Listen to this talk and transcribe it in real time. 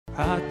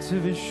Hard to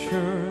be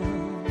sure.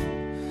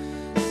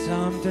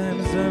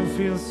 Sometimes I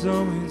feel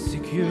so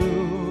insecure,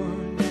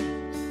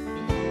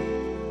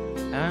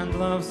 and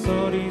love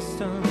so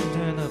distant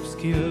and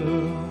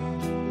obscure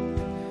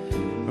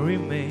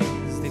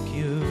remains the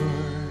cure.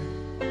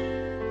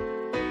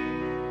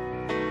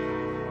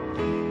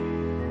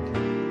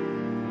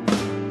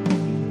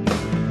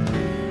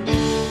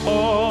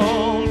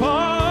 All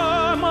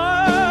by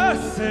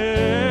myself,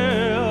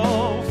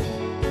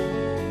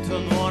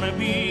 don't wanna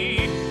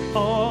be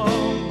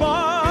all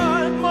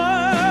by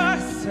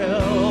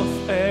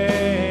myself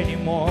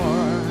anymore.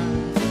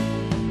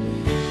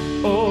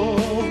 All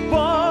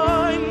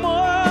by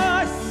myself,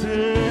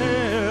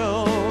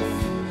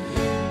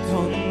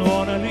 don't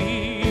wanna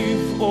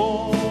live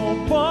all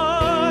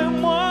by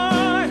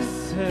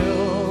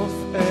myself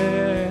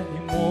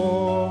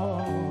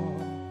anymore.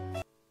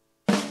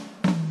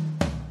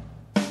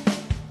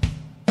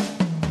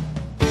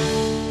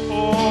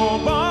 All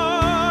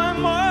by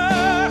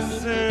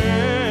myself,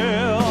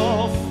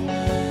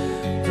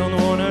 don't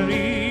wanna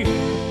live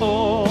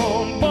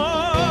all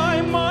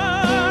by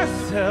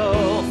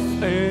myself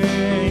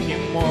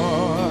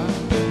anymore.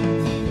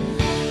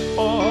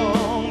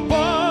 All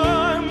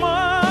by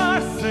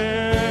myself,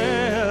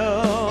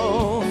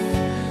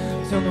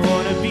 don't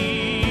wanna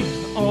be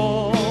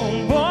all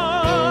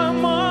by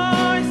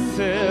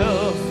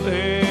myself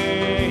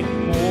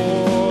anymore.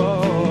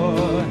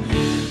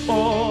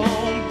 All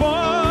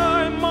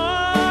by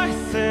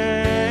myself,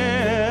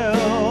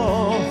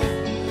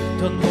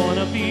 don't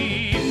wanna be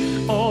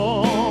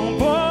all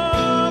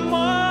by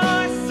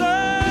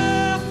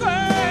myself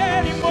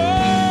anymore.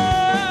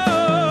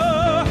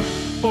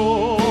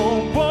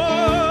 All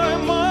by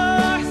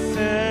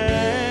myself,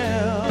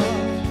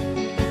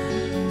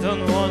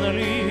 don't wanna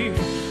live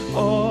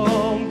all